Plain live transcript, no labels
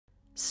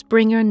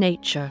Springer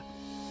Nature,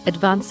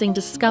 advancing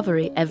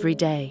discovery every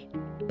day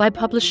by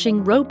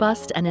publishing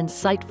robust and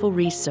insightful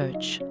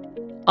research,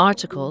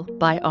 article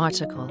by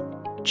article,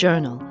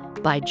 journal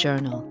by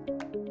journal,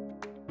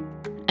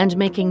 and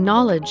making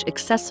knowledge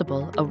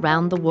accessible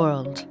around the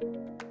world.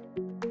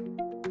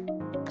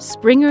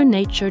 Springer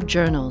Nature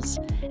Journals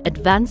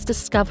advance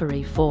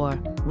discovery for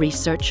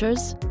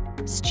researchers,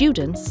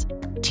 students,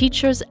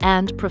 teachers,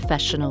 and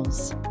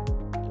professionals,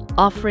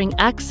 offering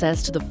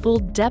access to the full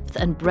depth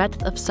and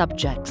breadth of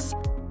subjects: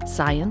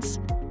 science,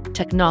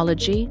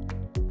 technology,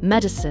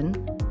 medicine,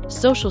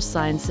 social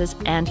sciences,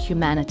 and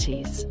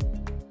humanities.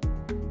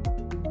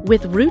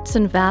 With roots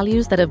and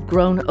values that have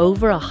grown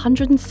over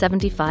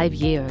 175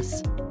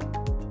 years,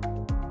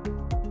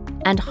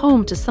 and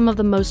home to some of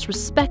the most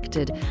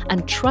respected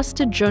and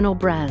trusted journal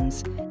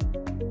brands,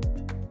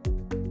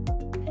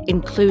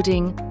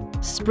 including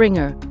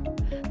Springer,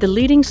 the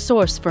leading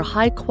source for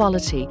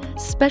high-quality,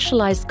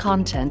 specialized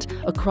content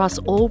across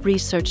all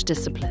research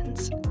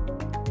disciplines;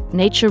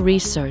 Nature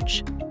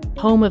Research,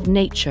 home of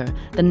Nature,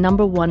 the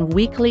 #1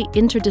 weekly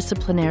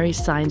interdisciplinary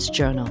science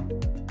journal,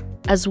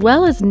 as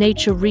well as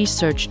Nature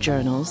Research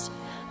journals,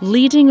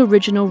 leading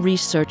original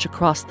research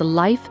across the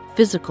life,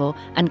 physical,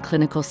 and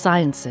clinical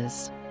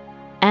sciences;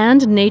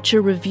 and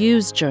Nature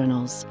Reviews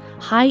journals,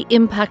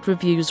 high-impact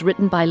reviews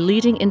written by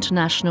leading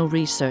international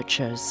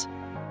researchers.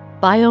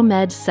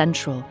 Biomed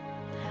Central,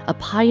 a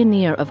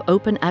pioneer of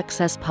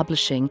open-access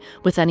publishing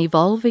with an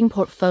evolving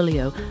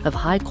portfolio of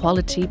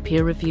high-quality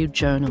peer-reviewed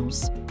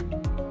journals.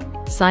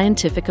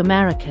 Scientific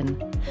American,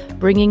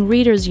 bringing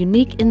readers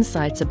unique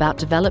insights about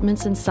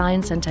developments in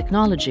science and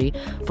technology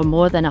for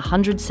more than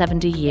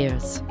 170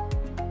 years.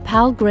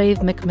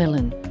 Palgrave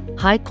Macmillan,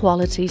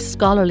 high-quality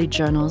scholarly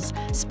journals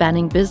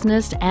spanning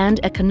business and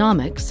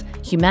economics,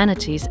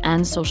 humanities,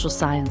 and social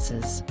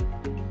sciences.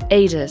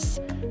 ADIS,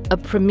 a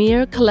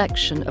premier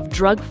collection of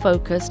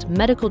drug-focused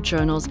medical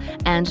journals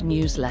and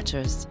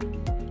newsletters.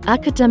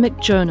 Academic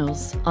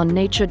journals on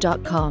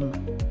nature.com.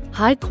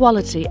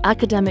 High-quality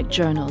academic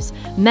journals,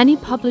 many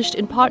published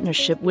in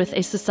partnership with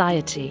a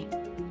society.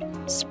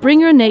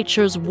 Springer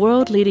Nature's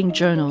world-leading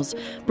journals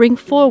bring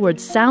forward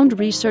sound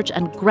research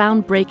and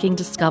groundbreaking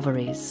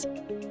discoveries.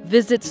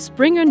 Visit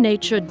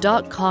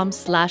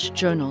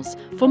springernature.com/journals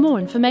for more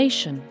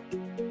information.